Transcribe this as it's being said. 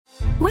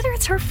Whether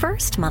it's her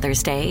first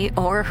Mother's Day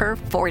or her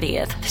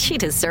 40th, she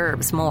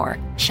deserves more.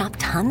 Shop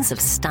tons of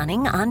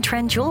stunning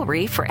on-trend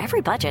jewelry for every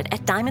budget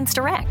at Diamonds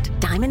Direct.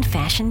 Diamond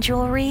fashion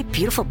jewelry,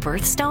 beautiful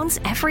birthstones,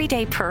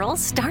 everyday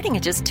pearls starting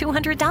at just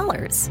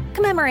 $200.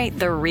 Commemorate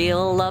the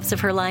real loves of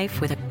her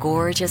life with a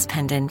gorgeous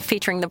pendant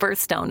featuring the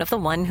birthstone of the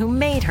one who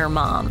made her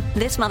mom.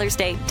 This Mother's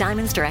Day,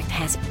 Diamonds Direct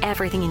has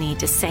everything you need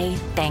to say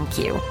thank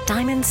you.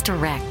 Diamonds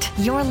Direct.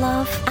 Your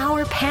love,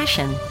 our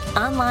passion.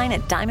 Online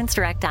at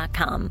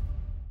diamondsdirect.com.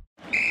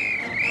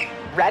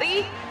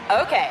 Ready?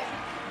 Okay.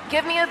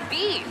 Give me a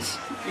beach.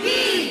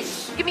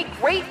 Beach! Give me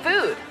great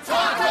food.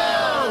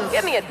 Tacos!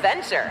 Give me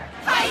adventure.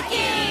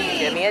 Hiking!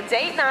 Give me a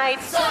date night.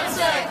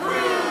 Sunset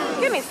cruise!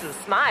 Give me some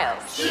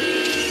smiles.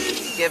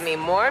 Cheese! Give me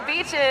more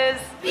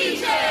beaches.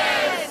 Beaches!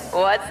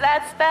 What's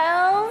that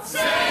spell?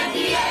 San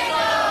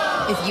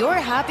Diego! If you're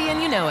happy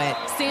and you know it,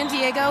 San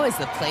Diego is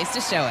the place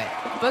to show it.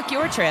 Book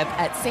your trip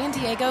at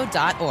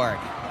sandiego.org.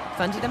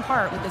 Funded in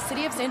part with the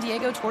City of San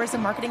Diego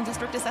Tourism Marketing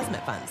District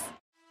Assessment Funds.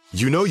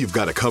 You know you've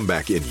got a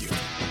comeback in you.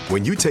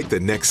 When you take the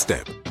next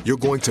step, you're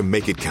going to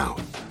make it count.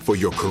 For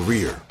your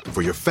career,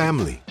 for your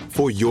family,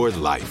 for your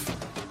life.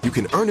 You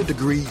can earn a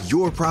degree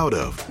you're proud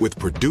of with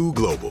Purdue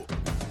Global.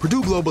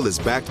 Purdue Global is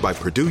backed by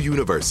Purdue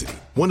University,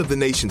 one of the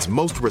nation's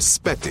most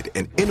respected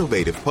and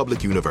innovative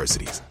public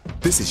universities.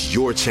 This is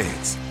your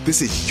chance.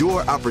 This is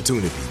your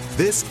opportunity.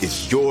 This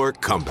is your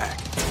comeback.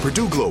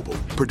 Purdue Global,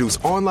 Purdue's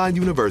online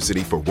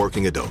university for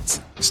working adults.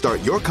 Start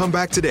your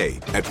comeback today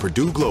at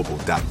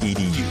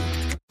purdueglobal.edu.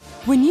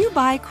 When you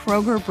buy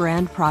Kroger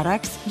brand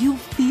products, you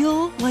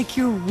feel like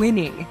you're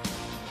winning.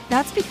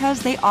 That's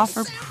because they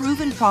offer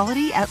proven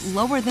quality at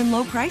lower than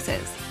low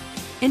prices.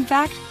 In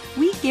fact,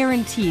 we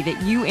guarantee that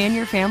you and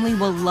your family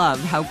will love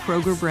how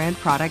Kroger brand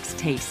products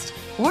taste,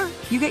 or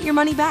you get your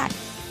money back.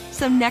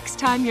 So next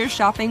time you're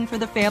shopping for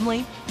the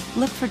family,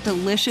 look for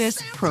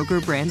delicious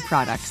Kroger brand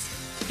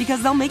products,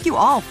 because they'll make you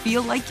all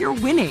feel like you're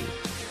winning.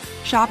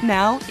 Shop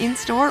now,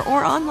 in-store,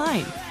 or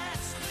online.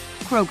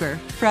 Kroger,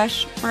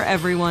 fresh for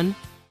everyone.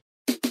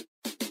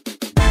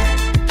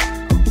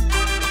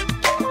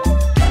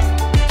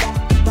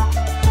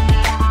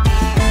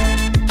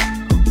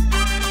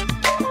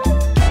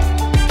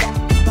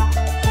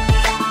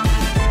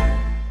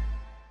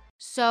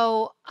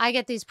 So I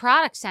get these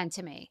products sent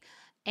to me,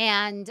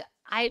 and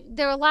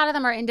there are a lot of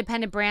them are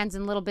independent brands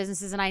and little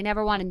businesses, and I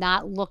never want to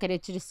not look at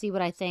it to just see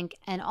what I think.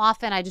 And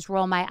often I just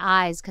roll my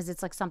eyes because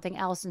it's like something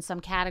else in some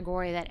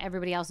category that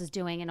everybody else is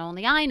doing, and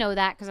only I know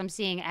that because I'm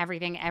seeing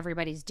everything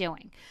everybody's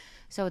doing.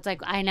 So it's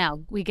like, I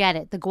know, we get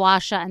it. The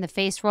gua sha and the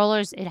face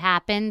rollers, it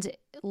happened.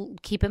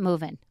 Keep it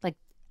moving. Like,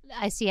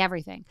 I see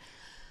everything.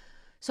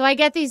 So I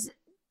get this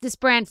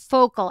brand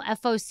Focal,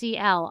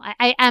 F-O-C-L.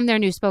 I am their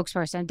new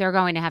spokesperson. They're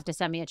going to have to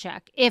send me a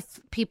check. If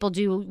people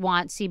do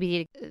want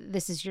CBD,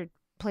 this is your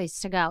place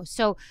to go.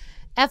 So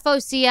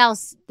F-O-C-L,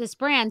 this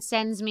brand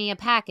sends me a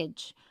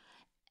package.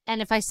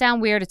 And if I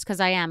sound weird, it's because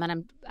I am,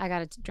 and I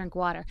got to drink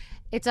water.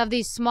 It's of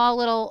these small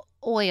little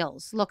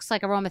oils. Looks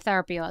like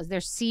aromatherapy oils. They're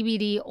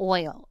CBD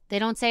oil. They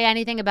don't say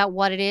anything about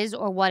what it is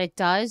or what it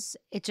does.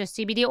 It's just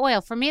CBD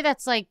oil. For me,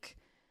 that's like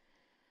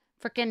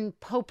freaking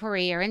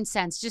potpourri or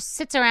incense. Just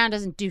sits around,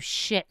 doesn't do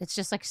shit. It's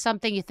just like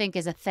something you think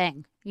is a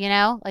thing, you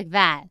know, like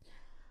that.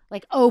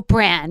 Like Oat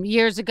Bran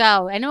years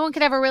ago. And no one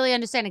could ever really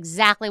understand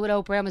exactly what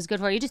Oat Bran was good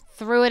for. You just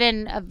threw it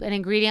in an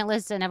ingredient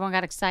list and everyone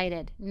got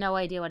excited. No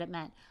idea what it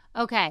meant.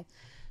 Okay.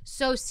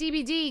 So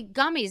CBD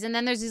gummies. And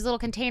then there's these little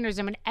containers.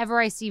 And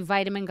whenever I see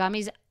vitamin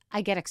gummies,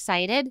 I get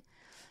excited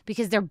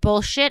because they're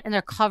bullshit and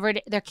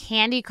they're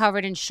candy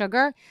covered in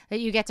sugar that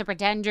you get to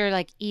pretend you're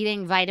like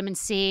eating vitamin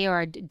C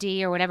or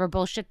D or whatever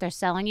bullshit they're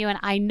selling you. And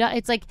I know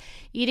it's like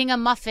eating a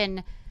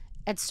muffin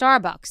at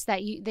Starbucks that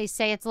they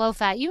say it's low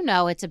fat. You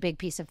know it's a big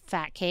piece of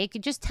fat cake.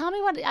 Just tell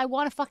me what I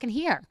want to fucking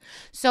hear.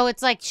 So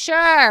it's like,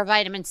 sure,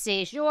 vitamin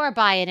C, sure,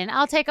 buy it. And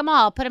I'll take them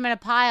all, put them in a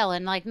pile,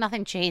 and like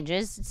nothing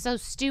changes. It's so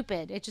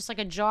stupid. It's just like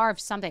a jar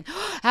of something.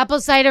 Apple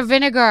cider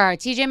vinegar.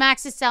 TJ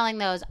Maxx is selling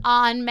those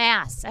en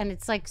masse. And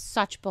it's like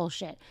such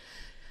bullshit.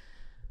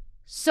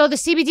 So the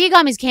CBD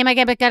gummies came, I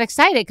got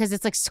excited because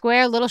it's like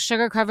square little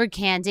sugar-covered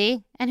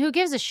candy. And who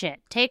gives a shit?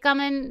 Take them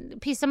and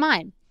peace of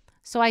mind.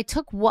 So I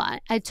took one.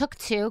 I took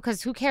two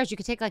because who cares? You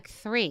could take like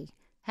 3.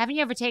 Haven't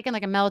you ever taken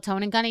like a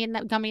melatonin gummy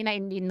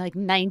in like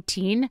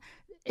 19?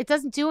 It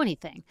doesn't do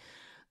anything.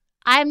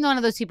 I'm one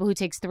of those people who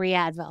takes 3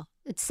 Advil.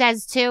 It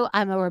says 2.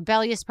 I'm a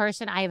rebellious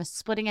person. I have a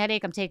splitting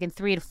headache. I'm taking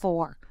 3 to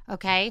 4.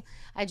 Okay?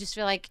 I just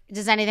feel like,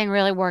 does anything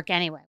really work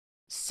anyway?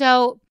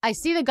 So I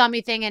see the gummy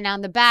thing, and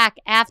on the back,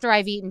 after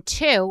I've eaten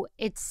 2,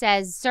 it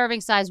says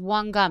serving size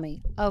 1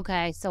 gummy.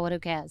 Okay, so who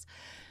cares?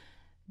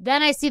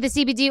 Then I see the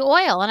CBD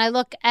oil, and I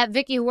look at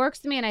Vicky who works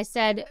with me, and I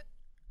said,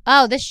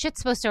 oh, this shit's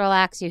supposed to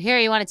relax you. Here,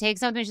 you want to take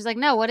something? She's like,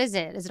 no, what is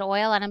it? Is it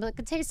oil? And I'm like,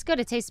 it tastes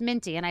good. It tastes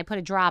minty. And I put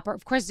a drop.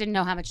 Of course, didn't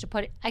know how much to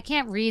put. I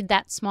can't read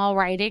that small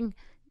writing.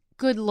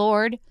 Good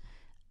Lord.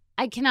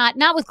 I cannot.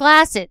 Not with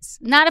glasses.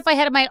 Not if I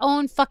had my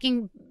own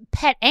fucking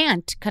pet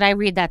ant could I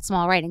read that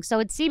small writing. So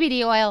it's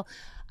CBD oil.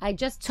 I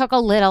just took a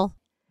little.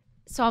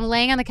 So I'm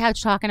laying on the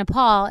couch talking to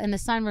Paul in the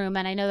sunroom,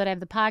 and I know that I have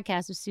the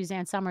podcast with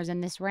Suzanne Summers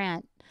and This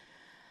Rant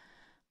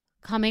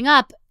coming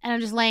up, and I'm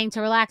just laying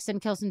to relax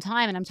and kill some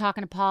time, and I'm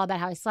talking to Paul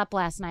about how I slept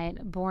last night,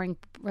 boring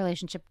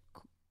relationship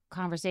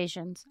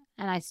conversations,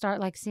 and I start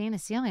like seeing the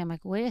ceiling. I'm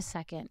like, wait a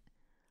second,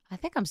 I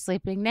think I'm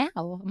sleeping now.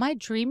 Am I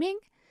dreaming?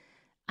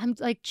 I'm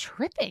like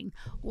tripping.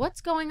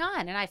 What's going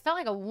on? And I felt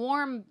like a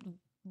warm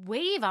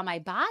wave on my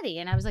body,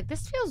 and I was like,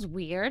 this feels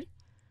weird.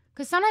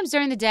 Because sometimes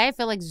during the day, I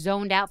feel like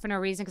zoned out for no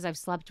reason because I've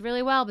slept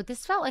really well. But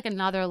this felt like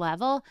another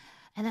level.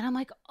 And then I'm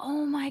like,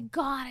 oh my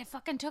God, I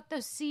fucking took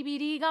those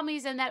CBD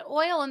gummies and that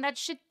oil and that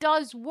shit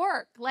does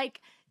work.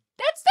 Like,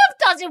 that stuff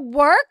doesn't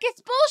work.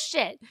 It's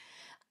bullshit.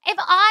 If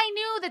I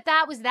knew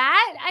that was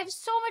that, I have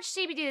so much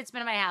CBD that's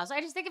been in my house. I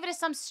just think of it as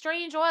some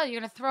strange oil you're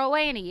going to throw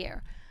away in a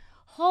year.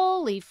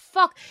 Holy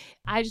fuck.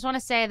 I just want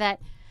to say that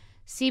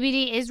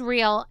CBD is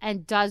real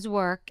and does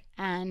work.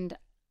 And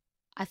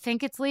I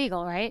think it's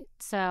legal, right?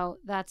 So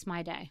that's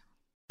my day.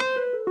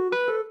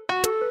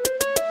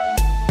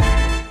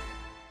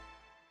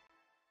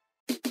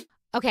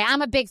 Okay,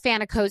 I'm a big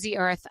fan of Cozy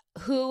Earth.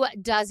 Who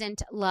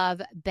doesn't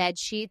love bed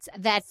sheets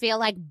that feel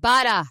like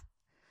butter?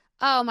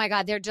 Oh my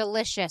God, they're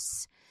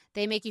delicious.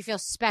 They make you feel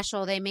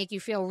special. They make you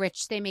feel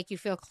rich. They make you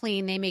feel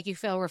clean. They make you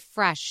feel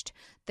refreshed.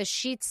 The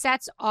sheet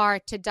sets are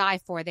to die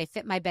for. They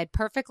fit my bed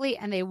perfectly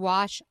and they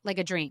wash like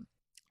a dream.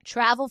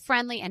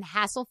 Travel-friendly and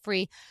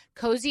hassle-free,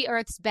 Cozy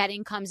Earth's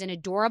bedding comes in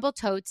adorable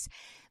totes,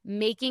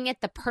 making it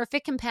the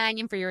perfect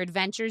companion for your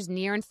adventures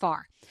near and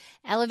far.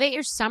 Elevate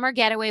your summer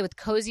getaway with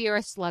Cozy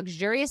Earth's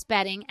luxurious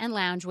bedding and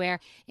loungewear,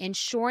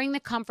 ensuring the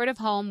comfort of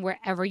home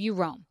wherever you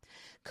roam.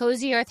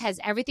 Cozy Earth has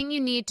everything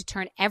you need to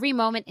turn every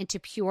moment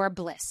into pure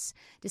bliss.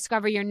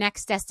 Discover your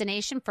next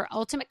destination for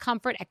ultimate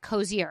comfort at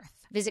Cozy Earth.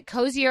 Visit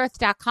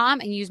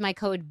CozyEarth.com and use my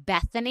code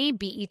Bethany,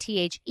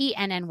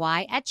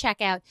 BETHENNY, at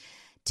checkout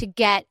to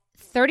get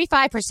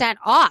 35%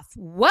 off.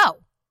 Whoa.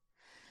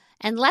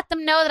 And let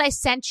them know that I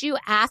sent you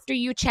after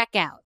you check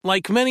out.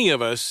 Like many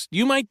of us,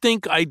 you might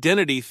think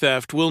identity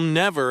theft will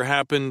never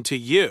happen to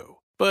you.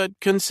 But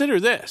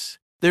consider this.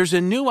 There's a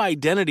new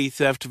identity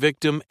theft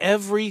victim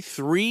every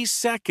 3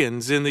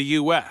 seconds in the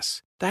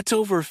U.S. That's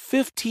over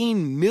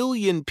 15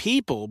 million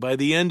people by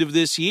the end of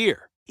this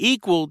year,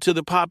 equal to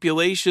the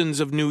populations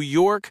of New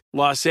York,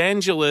 Los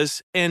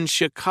Angeles, and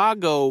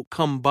Chicago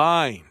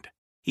combined.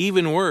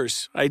 Even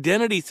worse,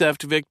 identity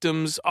theft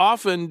victims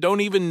often don't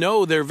even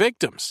know they're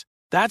victims.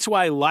 That's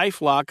why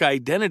LifeLock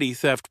Identity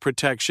Theft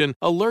Protection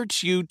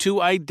alerts you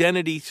to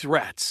identity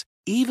threats,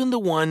 even the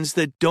ones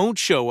that don't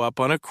show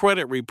up on a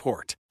credit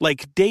report,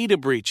 like data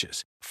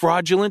breaches,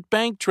 fraudulent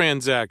bank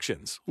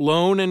transactions,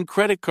 loan and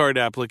credit card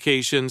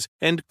applications,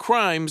 and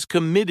crimes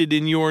committed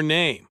in your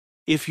name.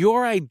 If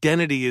your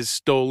identity is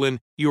stolen,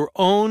 your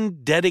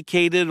own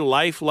dedicated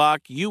LifeLock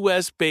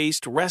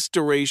U.S.-based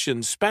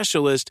restoration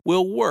specialist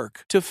will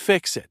work to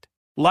fix it.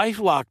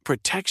 LifeLock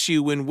protects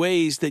you in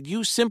ways that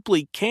you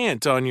simply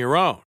can't on your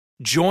own.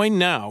 Join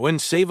now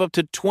and save up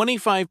to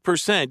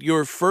 25%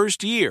 your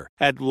first year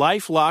at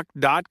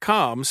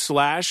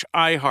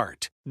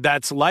LifeLock.com/iHeart.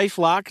 That's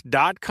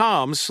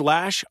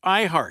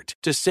LifeLock.com/iHeart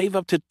to save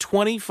up to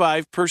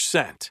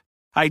 25%.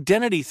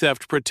 Identity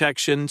theft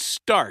protection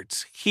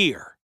starts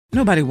here.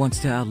 Nobody wants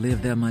to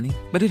outlive their money,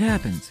 but it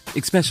happens,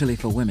 especially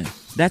for women.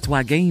 That's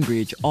why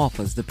Gainbridge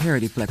offers the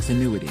Parity Flex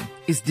annuity.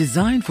 It's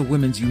designed for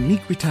women's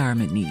unique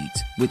retirement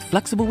needs, with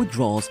flexible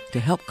withdrawals to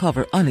help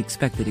cover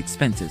unexpected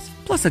expenses,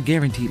 plus a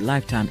guaranteed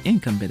lifetime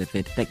income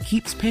benefit that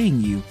keeps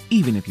paying you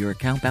even if your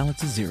account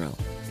balance is zero.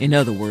 In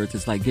other words,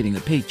 it's like getting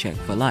a paycheck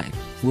for life.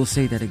 We'll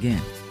say that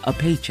again. A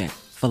paycheck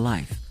for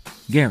life.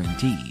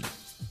 Guaranteed.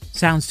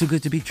 Sounds too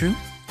good to be true?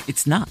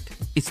 It's not.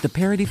 It's the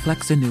Parity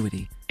Flex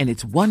annuity. And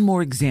it's one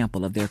more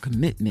example of their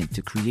commitment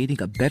to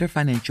creating a better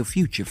financial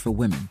future for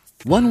women.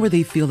 One where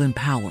they feel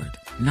empowered,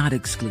 not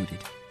excluded,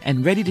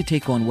 and ready to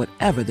take on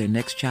whatever their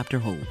next chapter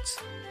holds.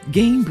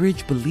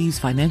 Gainbridge believes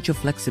financial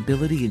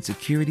flexibility and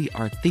security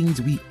are things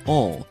we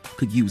all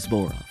could use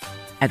more of.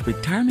 At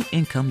retirement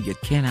income you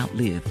can't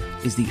outlive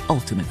is the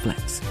ultimate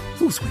flex.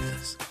 Who's with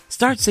us?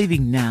 Start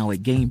saving now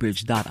at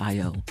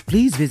Gainbridge.io.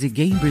 Please visit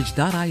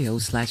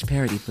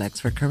Gainbridge.io/ParityFlex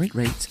for current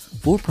rates,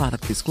 for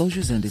product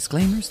disclosures and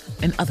disclaimers,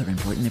 and other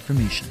important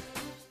information.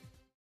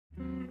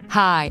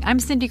 Hi,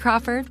 I'm Cindy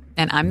Crawford,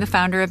 and I'm the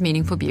founder of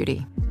Meaningful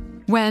Beauty.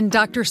 When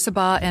Dr.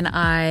 Sabah and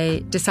I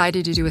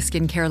decided to do a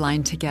skincare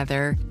line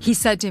together, he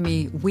said to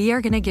me, we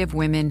are going to give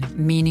women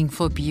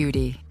meaningful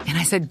beauty. And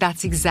I said,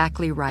 that's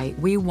exactly right.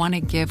 We want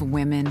to give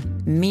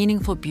women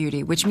meaningful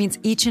beauty, which means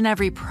each and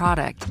every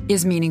product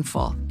is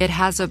meaningful. It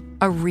has a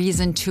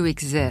reason to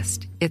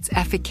exist. It's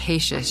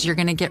efficacious. You're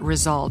going to get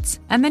results.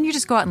 And then you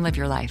just go out and live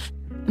your life.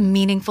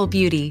 Meaningful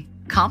Beauty.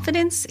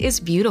 Confidence is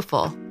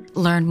beautiful.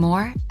 Learn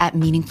more at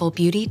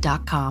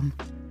meaningfulbeauty.com.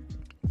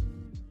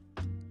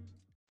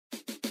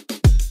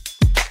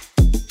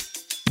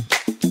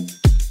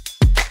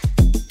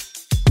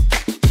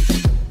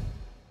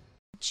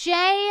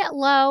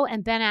 J.Lo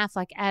and Ben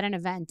Affleck at an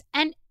event.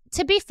 And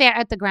to be fair,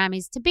 at the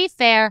Grammys,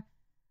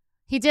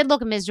 he did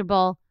look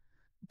miserable.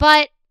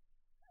 But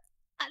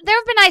There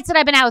have been nights that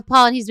I've been out with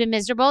Paul and he's been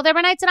miserable. There have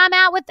been nights that I'm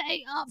out with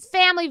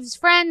family,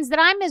 friends that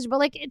I'm miserable.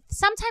 Like,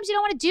 sometimes you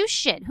don't want to do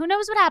shit. Who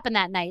knows what happened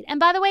that night? And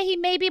by the way, he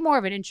may be more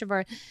of an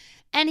introvert.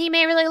 And he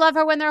may really love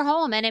her when they're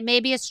home, and it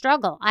may be a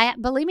struggle.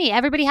 Believe me,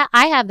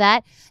 I have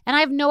that, and I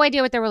have no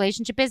idea what their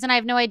relationship is, and I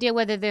have no idea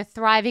whether they're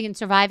thriving and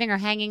surviving or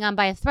hanging on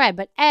by a thread.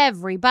 But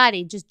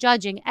everybody just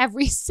judging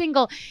every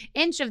single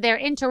inch of their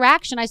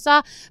interaction. I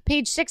saw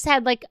Page Six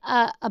had like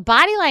a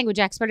body language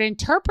expert, an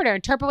interpreter,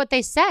 interpret what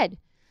they said.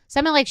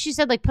 Something like she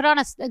said, like, put on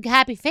a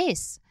happy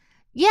face.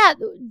 Yeah,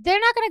 they're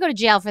not going to go to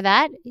jail for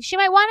that. She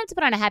might want him to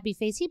put on a happy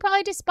face. He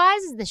probably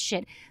despises this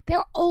shit.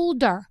 They're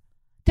older.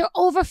 They're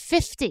over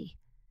 50.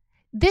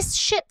 This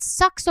shit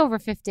sucks over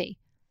 50.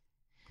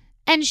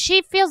 And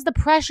she feels the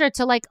pressure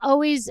to like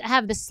always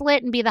have the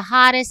slit and be the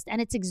hottest, and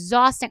it's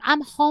exhausting.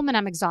 I'm home and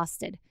I'm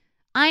exhausted.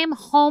 I am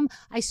home.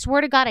 I swear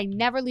to God, I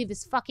never leave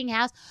this fucking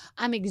house.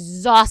 I'm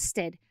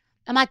exhausted.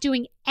 I'm not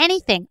doing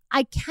anything.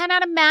 I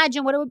cannot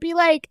imagine what it would be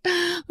like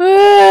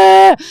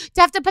to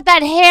have to put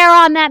that hair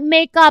on, that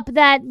makeup,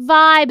 that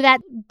vibe, that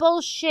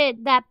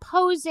bullshit, that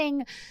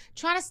posing,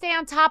 trying to stay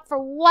on top for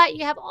what?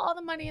 You have all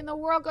the money in the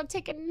world. Go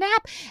take a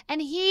nap.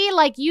 And he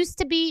like used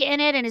to be in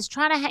it and is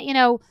trying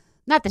to,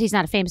 not that he's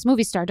not a famous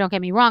movie star. Don't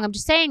get me wrong. I'm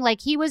just saying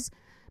like he was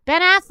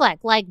Ben Affleck,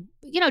 like,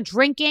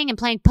 drinking and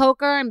playing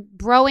poker and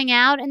broing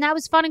out. And that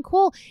was fun and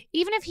cool.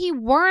 Even if he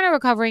weren't a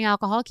recovering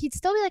alcoholic, he'd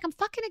still be like, I'm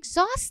fucking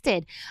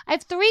exhausted. I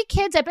have 3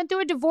 kids. I've been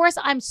through a divorce.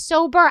 I'm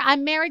sober.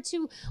 I'm married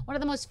to one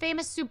of the most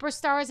famous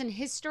superstars in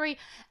history.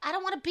 I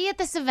don't want to be at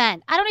this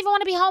event. I don't even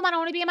want to be home. I don't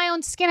want to be in my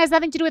own skin. It has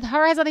nothing to do with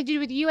her. It has nothing to do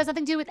with you. It has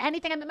nothing to do with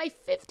anything. I'm in my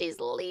 50s.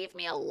 Leave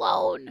me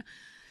alone.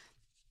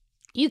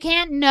 You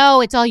can't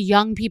know. It's all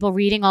young people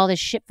reading all this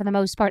shit for the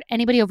most part.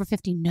 Anybody over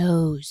 50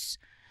 knows.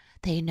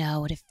 They know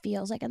what it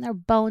feels like in their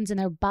bones and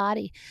their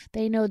body.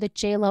 They know that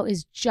J-Lo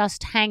is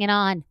just hanging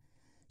on.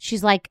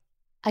 She's like,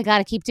 I got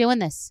to keep doing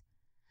this.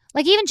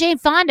 Like even Jane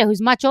Fonda,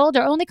 who's much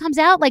older, only comes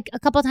out like a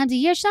couple of times a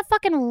year. She's not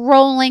fucking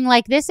rolling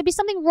like this. There'd be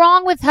something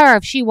wrong with her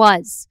if she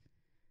was.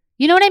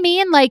 You know what I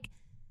mean? Like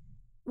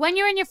when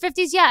you're in your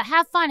 50s, yeah,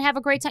 have fun, have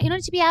a great time. You don't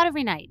need to be out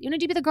every night. You don't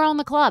need to be the girl in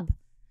the club.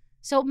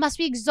 So it must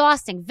be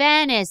exhausting.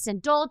 Venice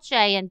and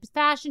Dolce and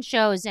fashion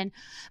shows and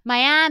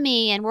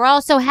Miami. And we're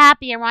all so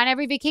happy and we're on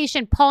every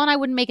vacation. Paul and I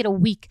wouldn't make it a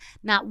week.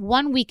 Not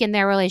 1 week in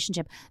their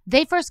relationship.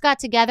 They first got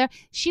together.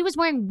 She was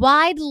wearing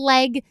wide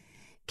leg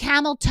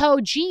camel toe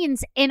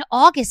jeans in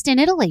August in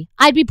Italy.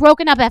 I'd be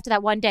broken up after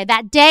that one day.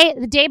 That day,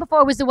 the day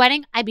before it was the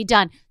wedding, I'd be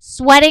done.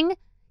 Sweating,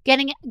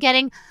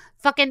 getting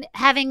fucking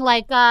having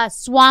like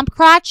swamp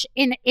crotch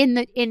in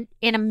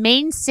a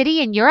main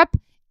city in Europe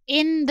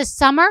in the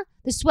summer.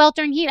 The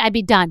sweltering heat, I'd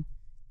be done.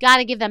 Got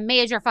to give them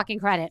major fucking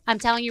credit. I'm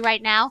telling you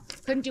right now,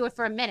 couldn't do it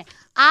for a minute.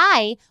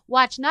 I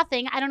watch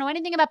nothing. I don't know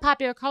anything about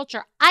popular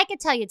culture. I could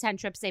tell you 10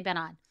 trips they've been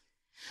on.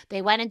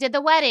 They went and did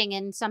the wedding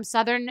in some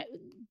southern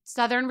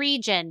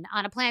region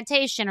on a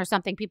plantation or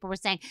something, people were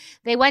saying.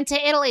 They went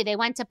to Italy. They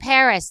went to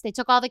Paris. They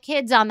took all the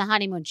kids on the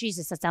honeymoon.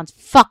 Jesus, that sounds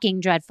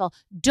fucking dreadful.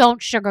 Don't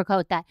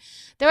sugarcoat that.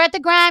 They're at the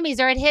Grammys.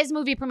 They're at his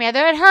movie premiere.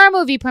 They're at her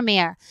movie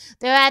premiere.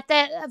 They're at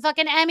the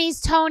fucking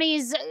Emmys,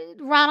 Tonys,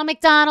 Ronald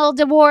McDonald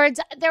Awards.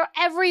 They're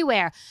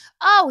everywhere.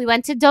 Oh, we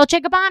went to Dolce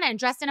 & Gabbana and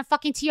dressed in a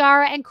fucking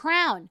tiara and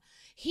crown.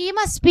 He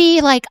must be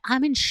like,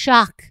 I'm in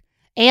shock.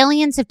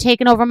 Aliens have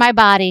taken over my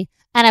body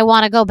and I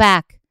want to go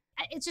back.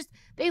 It's just,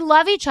 they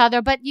love each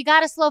other, but you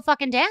got to slow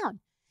fucking down.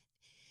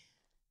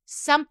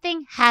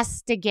 Something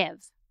has to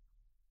give.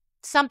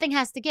 Something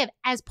has to give.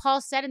 As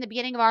Paul said in the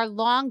beginning of our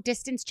long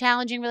distance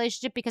challenging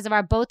relationship because of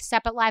our both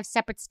separate lives,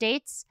 separate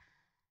states,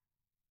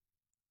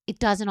 it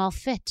doesn't all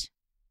fit.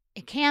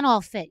 It can't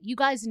all fit. You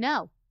guys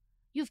know.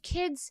 You have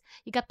kids,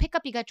 you got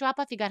pickup, you got drop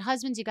off, you got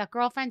husbands, you got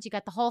girlfriends, you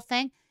got the whole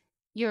thing.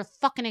 You're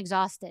fucking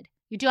exhausted.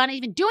 You're not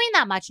even doing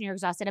that much and you're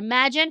exhausted.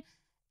 Imagine.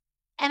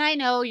 And I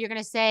know you're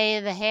going to say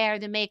the hair,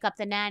 the makeup,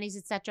 the nannies,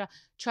 etc.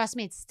 Trust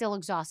me, it's still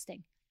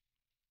exhausting.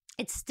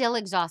 It's still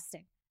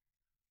exhausting.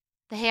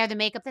 The hair, the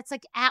makeup, that's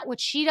like at what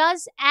she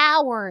does,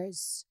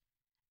 hours.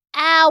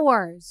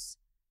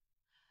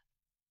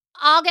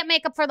 I'll get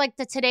makeup for like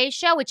the Today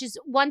Show, which is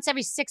once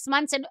every 6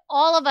 months. And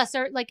all of us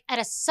are like at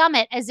a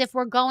summit as if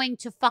we're going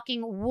to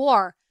fucking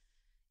war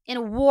in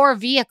a war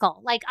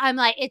vehicle. Like I'm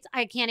like,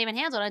 I can't even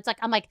handle it. It's like,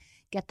 I'm like,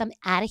 get them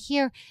out of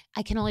here.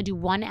 I can only do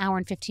 1 hour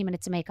and 15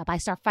 minutes of makeup. I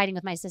start fighting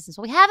with my assistants.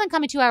 Well, we haven't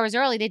come in 2 hours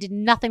early. They did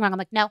nothing wrong. I'm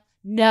like,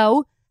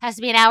 no, has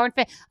to be an hour and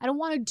 15. I don't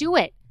want to do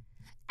it.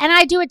 And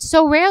I do it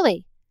so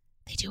rarely.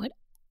 They do it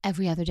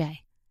every other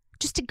day.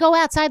 Just to go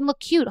outside and look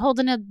cute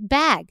holding a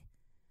bag.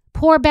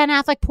 Poor Ben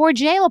Affleck, poor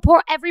J-Lo,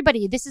 poor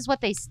everybody. This is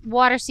what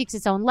water seeks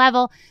its own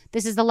level.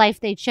 This is the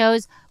life they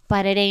chose,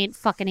 but it ain't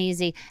fucking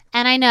easy.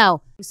 And I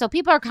know. So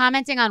people are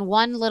commenting on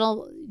one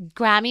little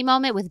Grammy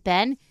moment with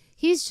Ben.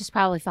 He's just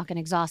probably fucking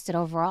exhausted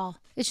overall.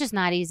 It's just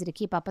not easy to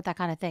keep up with that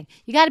kind of thing.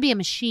 You got to be a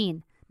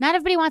machine. Not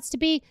everybody wants to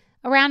be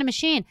around a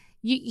machine.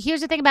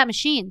 Here's the thing about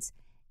machines.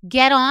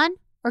 Get on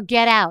or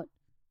get out.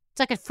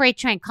 It's like a freight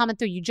train coming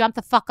through. You jump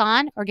the fuck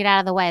on or get out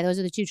of the way. Those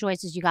are the 2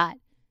 choices you got.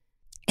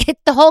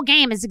 The whole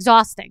game is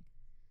exhausting.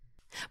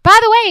 By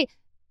the way,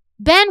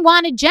 Ben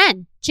wanted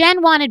Jen.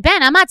 Jen wanted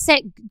Ben. I'm not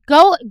saying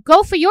go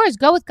for yours.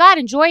 Go with God.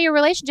 Enjoy your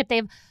relationship.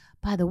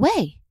 By the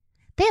way,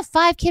 they have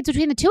 5 kids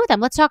between the two of them.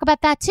 Let's talk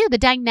about that too. The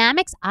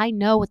dynamics. I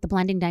know what the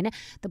blending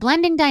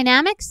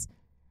dynamics.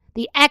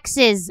 The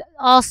exes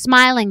all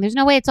smiling. There's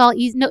no way it's all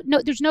easy. No,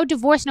 there's no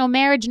divorce, no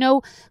marriage,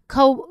 no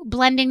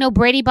co-blending, no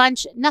Brady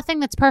Bunch. Nothing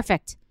that's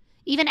perfect.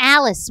 Even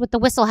Alice with the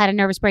whistle had a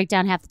nervous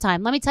breakdown half the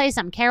time. Let me tell you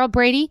something. Carol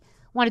Brady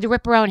wanted to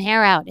rip her own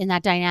hair out in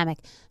that dynamic.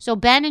 So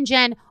Ben and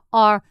Jen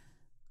are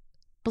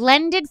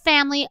blended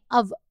family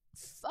of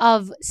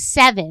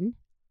 7.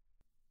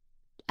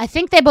 I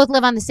think they both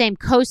live on the same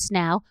coast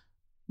now.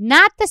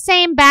 Not the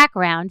same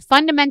background.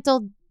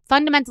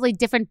 Fundamentally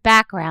different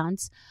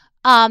backgrounds.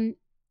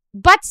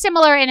 But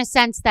similar in a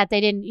sense that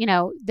they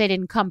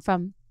didn't come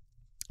from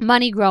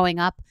money growing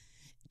up.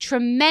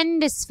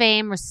 Tremendous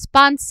fame,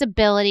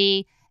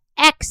 responsibility,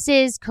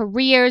 exes,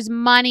 careers,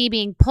 money,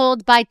 being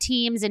pulled by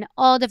teams in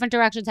all different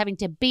directions, having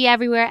to be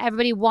everywhere.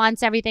 Everybody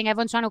wants everything.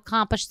 Everyone's trying to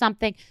accomplish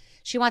something.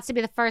 She wants to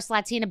be the first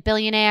Latina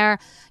billionaire.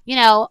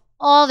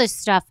 All this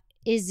stuff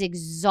is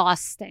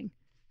exhausting.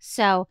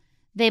 So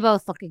they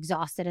both look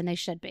exhausted, and they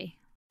should be.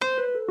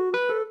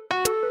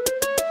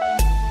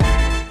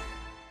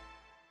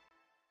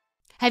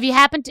 Have you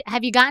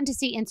gotten to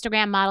see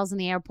Instagram models in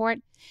the airport?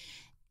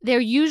 They're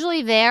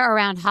usually there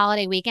around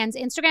holiday weekends.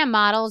 Instagram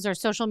models or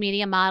social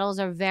media models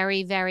are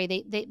very, very,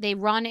 they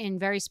run in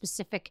very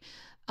specific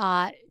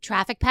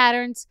traffic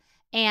patterns.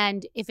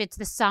 And if it's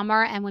the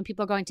summer and when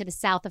people are going to the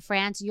south of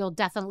France, you'll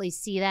definitely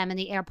see them in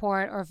the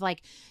airport. Or if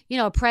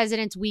a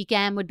President's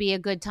Weekend would be a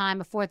good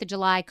time, a 4th of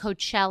July,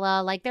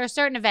 Coachella. There are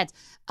certain events.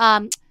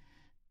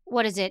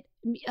 What is it?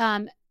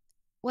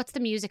 What's the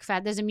music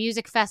fest? There's a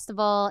music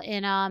festival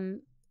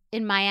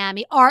in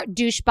Miami, Art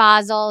Douche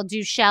Basel,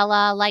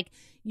 Douchella,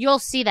 you'll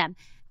see them.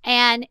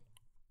 And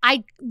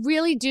I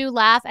really do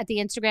laugh at the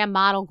Instagram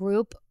model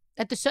group.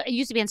 It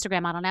used to be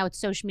Instagram model, now it's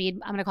Social Med.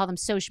 I'm going to call them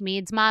Social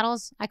Meds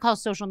models. I call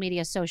social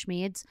media Social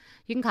Meds.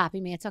 You can copy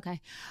me, it's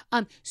okay.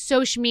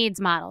 Social Meds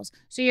models.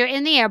 So you're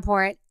in the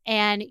airport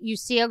and you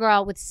see a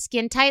girl with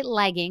skin-tight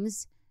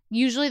leggings.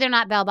 Usually they're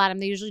not bell-bottom.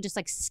 They're usually just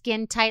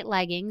skin-tight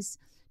leggings,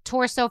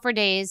 torso for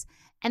days.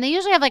 And they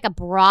usually have a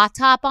bra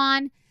top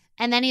on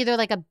and then either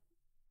a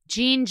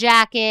jean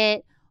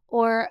jacket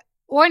or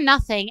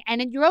nothing.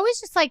 And you're always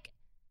just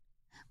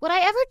would I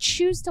ever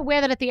choose to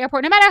wear that at the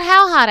airport? No matter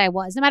how hot I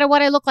was, no matter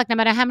what I looked like, no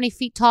matter how many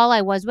feet tall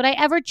I was, would I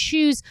ever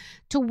choose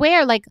to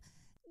wear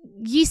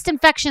yeast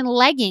infection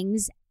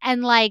leggings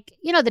and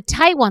the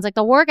tight ones,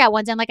 the workout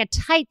ones, and a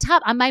tight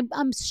top?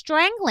 I'm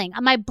strangling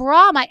on my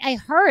bra. I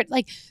hurt.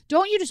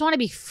 Don't you just want to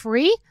be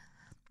free?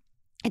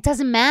 It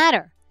doesn't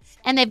matter.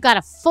 And they've got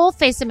a full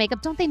face of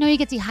makeup. Don't they know you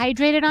get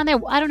dehydrated on there?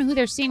 I don't know who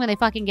they're seeing when they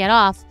fucking get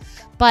off.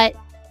 But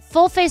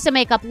full face of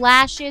makeup,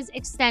 lashes,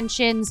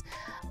 extensions,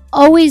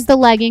 always the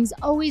leggings,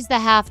 always the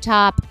half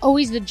top,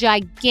 always the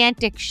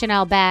gigantic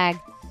Chanel bag.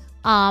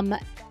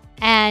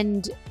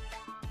 And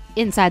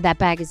inside that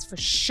bag is for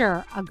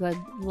sure a good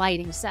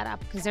lighting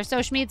setup because they're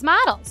Social Meds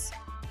models.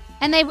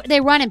 And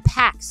they run in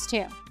packs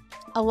too.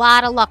 A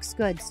lot of luxe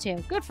goods too.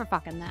 Good for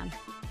fucking them.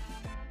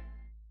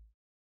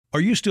 Are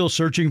you still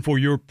searching for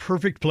your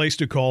perfect place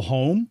to call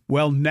home?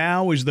 Well,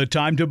 now is the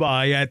time to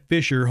buy at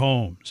Fisher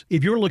Homes.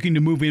 If you're looking to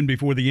move in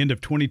before the end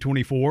of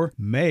 2024,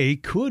 May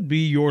could be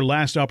your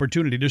last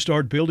opportunity to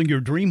start building your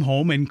dream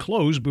home and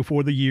close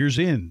before the year's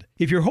end.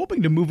 If you're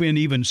hoping to move in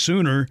even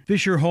sooner,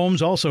 Fisher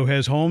Homes also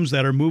has homes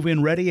that are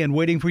move-in ready and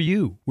waiting for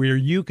you, where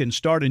you can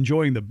start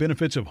enjoying the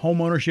benefits of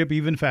homeownership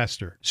even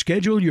faster.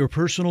 Schedule your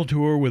personal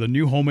tour with a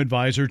new home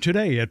advisor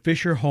today at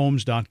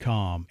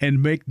FisherHomes.com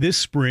and make this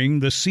spring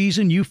the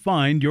season you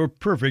find your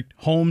perfect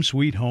home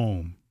sweet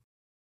home.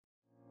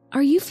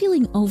 Are you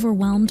feeling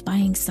overwhelmed by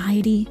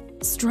anxiety,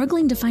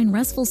 struggling to find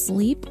restful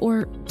sleep,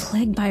 or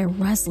plagued by a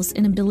restless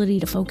inability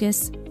to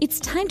focus? It's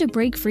time to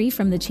break free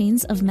from the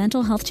chains of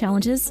mental health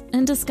challenges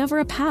and discover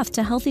a path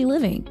to healthy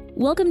living.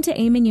 Welcome to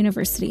Amen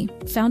University,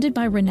 founded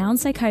by renowned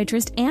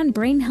psychiatrist and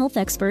brain health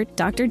expert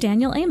Dr.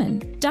 Daniel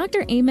Amen.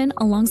 Dr. Amen,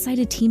 alongside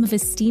a team of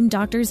esteemed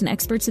doctors and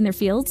experts in their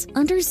fields,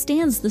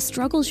 understands the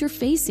struggles you're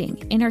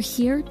facing and are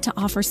here to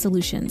offer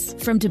solutions.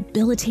 From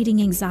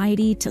debilitating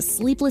anxiety to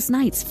sleepless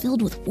nights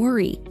filled with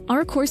worry,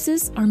 our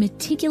courses are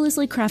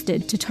meticulously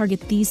crafted to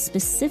target these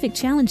specific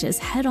challenges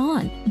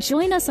head-on.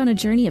 Join us on a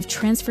journey of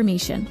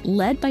transformation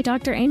led by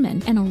Dr.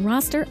 Amen and a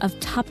roster of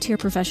top-tier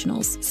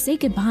professionals. Say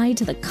goodbye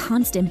to the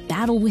constant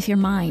battle with your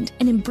mind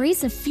and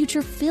embrace a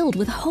future filled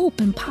with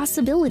hope and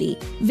possibility.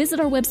 Visit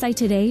our website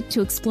today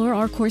to explore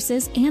our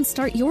courses and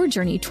start your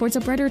journey towards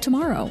a brighter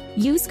tomorrow.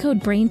 Use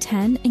code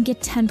BRAIN10 and get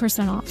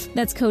 10% off.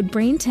 That's code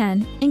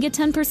BRAIN10 and get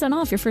 10%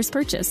 off your first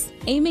purchase.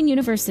 Amen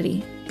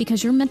University,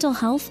 because your mental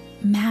health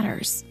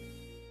matters.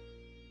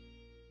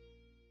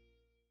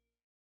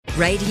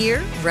 Right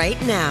here,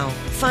 right now.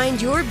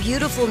 Find your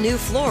beautiful new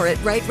floor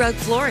at Right Rug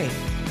Flooring.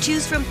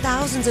 Choose from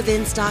thousands of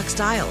in-stock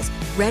styles,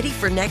 ready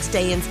for next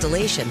day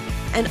installation,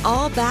 and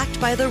all backed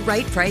by the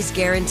right price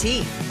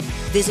guarantee.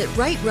 Visit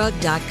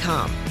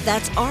rightrug.com.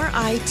 That's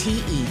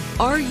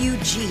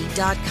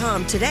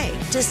RITERUG.com today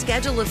to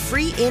schedule a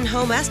free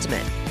in-home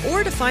estimate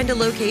or to find a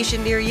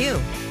location near you.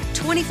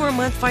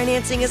 24-month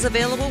financing is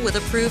available with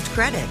approved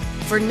credit.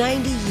 For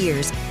 90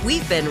 years,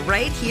 we've been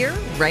right here,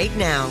 right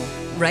now.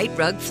 Right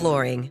Rug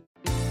Flooring.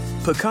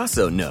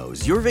 Pacaso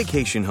knows your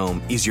vacation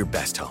home is your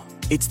best home.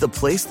 It's the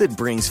place that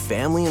brings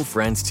family and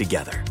friends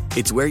together.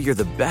 It's where you're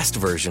the best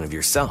version of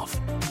yourself.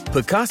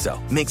 Pacaso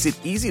makes it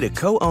easy to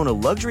co-own a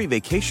luxury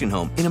vacation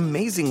home in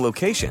amazing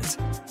locations.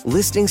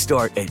 Listings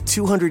start at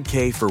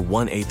 $200K for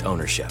 1/8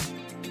 ownership.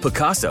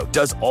 Pacaso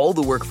does all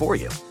the work for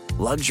you.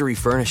 Luxury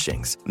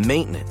furnishings,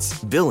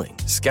 maintenance, billing,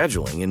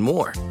 scheduling, and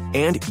more.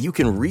 And you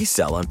can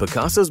resell on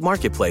Pacaso's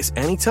marketplace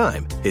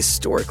anytime,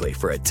 historically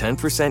for a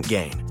 10%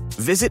 gain.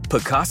 Visit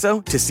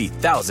Pacaso to see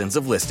thousands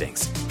of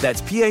listings.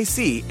 That's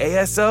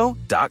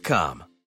PACASO.com.